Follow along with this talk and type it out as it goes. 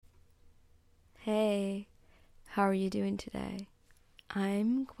Hey, how are you doing today?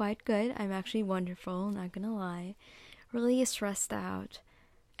 I'm quite good. I'm actually wonderful, not gonna lie. Really stressed out,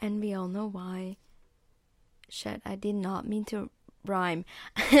 and we all know why. Shit, I did not mean to rhyme.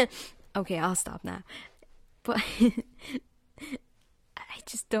 Okay, I'll stop now. But I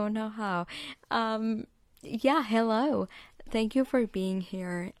just don't know how. Yeah, hello. Thank you for being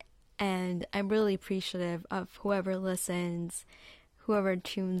here, and I'm really appreciative of whoever listens, whoever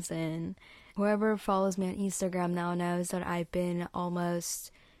tunes in. Whoever follows me on Instagram now knows that I've been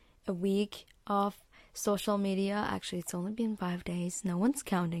almost a week off social media. Actually, it's only been 5 days. No one's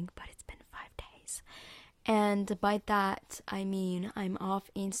counting, but it's been 5 days. And by that, I mean I'm off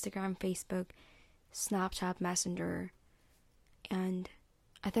Instagram, Facebook, Snapchat, Messenger, and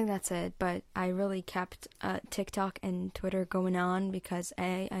I think that's it. But I really kept TikTok and Twitter going on because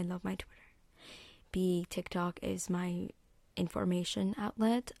A, I love my Twitter. B, TikTok is my information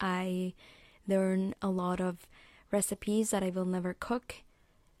outlet. I learn a lot of recipes that I will never cook,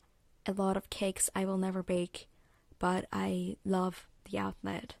 a lot of cakes I will never bake, but I love the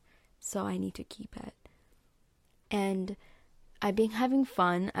outlet, so I need to keep it. And I've been having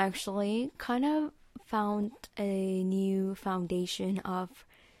fun, actually, kind of found a new foundation of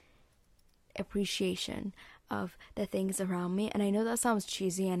appreciation of the things around me. And I know that sounds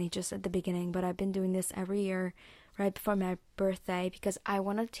cheesy and it just at the beginning, but I've been doing this every year right before my birthday because I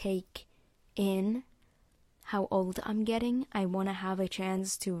want to take in how old I'm getting. I want to have a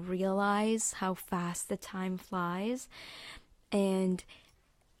chance to realize how fast the time flies. And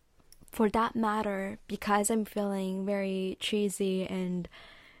for that matter, because I'm feeling very cheesy and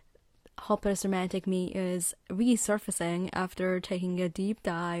hopeless romantic me is resurfacing after taking a deep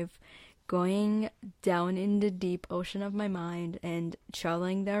dive, going down in the deep ocean of my mind and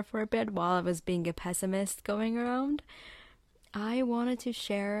chilling there for a bit while I was being a pessimist going around, I wanted to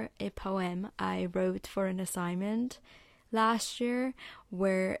share a poem I wrote for an assignment last year,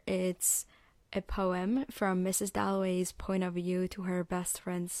 where it's a poem from Mrs. Dalloway's point of view to her best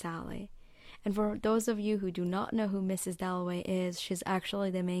friend Sally. And for those of you who do not know who Mrs. Dalloway is, she's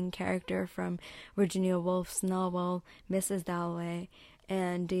actually the main character from Virginia Woolf's novel Mrs. Dalloway.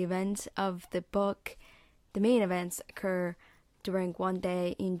 And the events of the book, the main events occur during one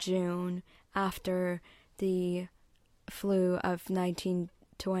day in June after the flu of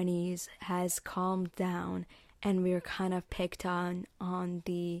 1920s has calmed down, and we're kind of picked on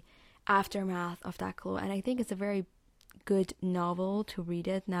the aftermath of that flu. And I think it's a very good novel to read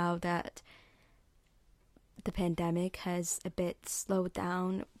it now that the pandemic has a bit slowed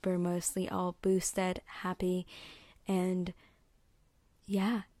down. We're mostly all boosted, happy, and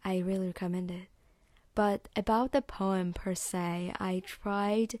yeah, I really recommend it. But about the poem per se, I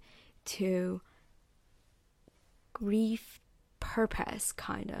tried to repurpose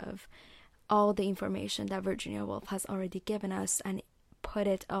kind of all the information that Virginia Woolf has already given us and put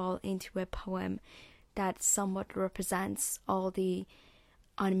it all into a poem that somewhat represents all the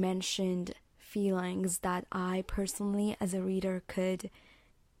unmentioned feelings that I personally as a reader could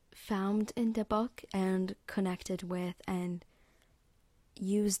found in the book and connected with, and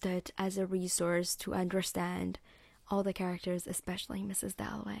used it as a resource to understand all the characters, especially Mrs.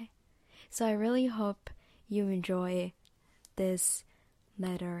 Dalloway. So I really hope you enjoy this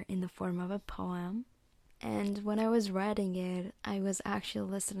letter in the form of a poem. And when I was writing it, I was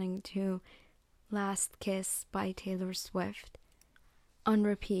actually listening to Last Kiss by Taylor Swift on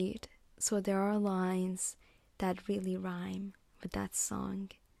repeat. So there are lines that really rhyme with that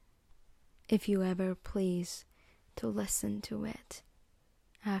song. If you ever please to listen to it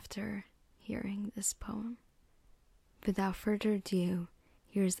after hearing this poem. Without further ado,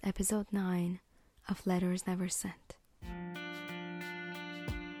 here's episode 9 of Letters Never Sent.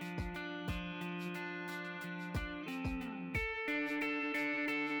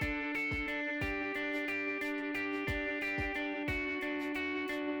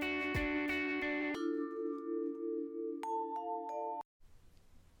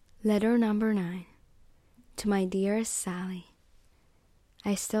 Letter number 9. To my dearest Sally.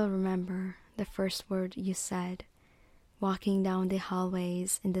 I still remember the first word you said, walking down the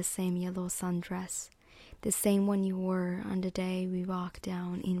hallways in the same yellow sundress, the same one you wore on the day we walked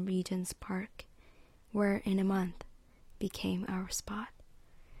down in Regent's Park, where in a month became our spot.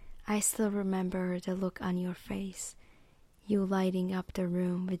 I still remember the look on your face, you lighting up the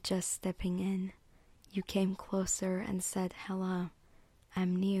room with just stepping in. You came closer and said, "Hello,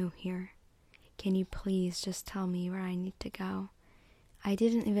 I'm new here. Can you please just tell me where I need to go?" I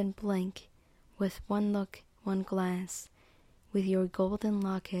didn't even blink. With one look, one glance, with your golden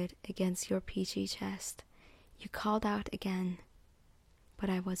locket against your peachy chest, you called out again, but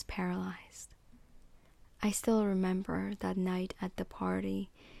I was paralyzed. I still remember that night at the party,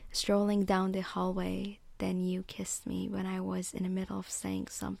 strolling down the hallway, then you kissed me when I was in the middle of saying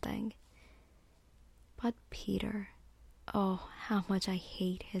something. But Peter, oh, how much I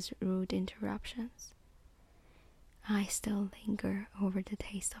hate his rude interruptions. I still linger over the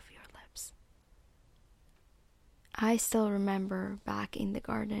taste of your lips. I still remember back in the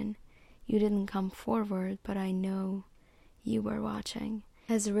garden, you didn't come forward, but I know you were watching.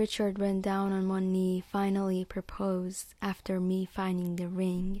 As Richard went down on one knee, finally proposed after me finding the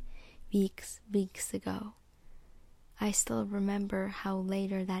ring weeks ago. I still remember how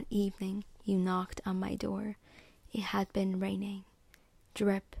later that evening you knocked on my door. It had been raining.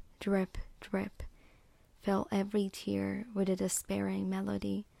 Drip, drip, drip. Fell every tear with a despairing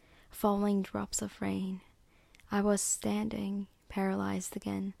melody, falling drops of rain. I was standing, paralyzed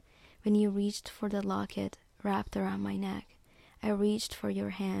again, when you reached for the locket wrapped around my neck. I reached for your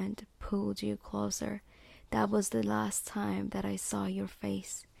hand, pulled you closer. That was the last time that I saw your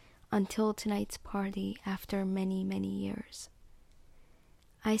face, until tonight's party after many, many years.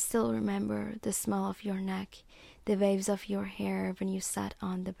 I still remember the smell of your neck, the waves of your hair when you sat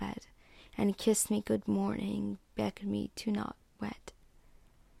on the bed, and kissed me good morning, begged me to not wet.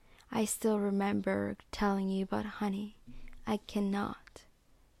 I still remember telling you, but honey, I cannot.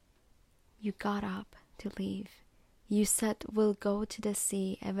 You got up to leave. You said we'll go to the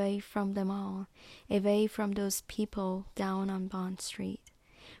sea, away from them all, away from those people down on Bond Street,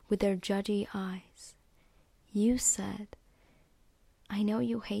 with their judgy eyes. You said, I know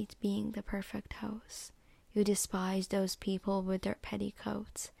you hate being the perfect host. You despise those people with their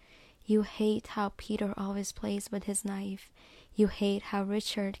petticoats. You hate how Peter always plays with his knife. You hate how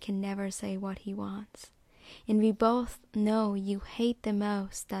Richard can never say what he wants. And we both know you hate the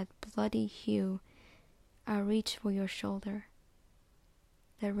most that bloody hue. I reached for your shoulder.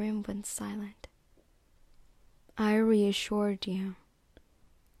 The room went silent. I reassured you,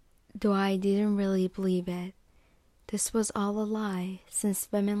 though I didn't really believe it. This was all a lie, since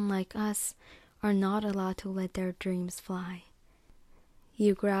women like us are not allowed to let their dreams fly.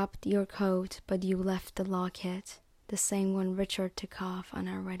 You grabbed your coat, but you left the locket, the same one Richard took off on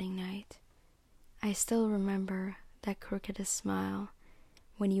our wedding night. I still remember that crooked smile.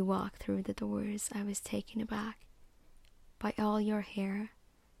 When you walked through the doors, I was taken aback by all your hair.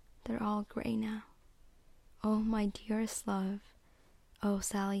 They're all gray now. Oh, my dearest love, oh,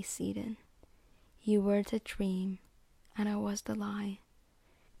 Sally Seaton, you were the dream, and I was the lie.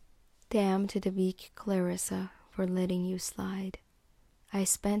 Damn to the weak Clarissa for letting you slide. I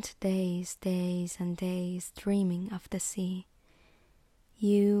spent days and days dreaming of the sea.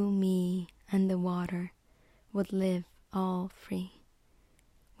 You, me, and the water would live all free.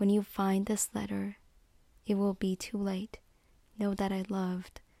 When you find this letter, it will be too late. Know that I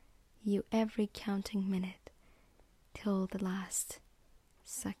loved you every counting minute, till the last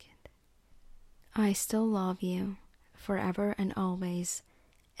second. I still love you, forever and always,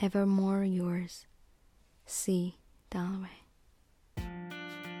 evermore yours, C. Dalloway.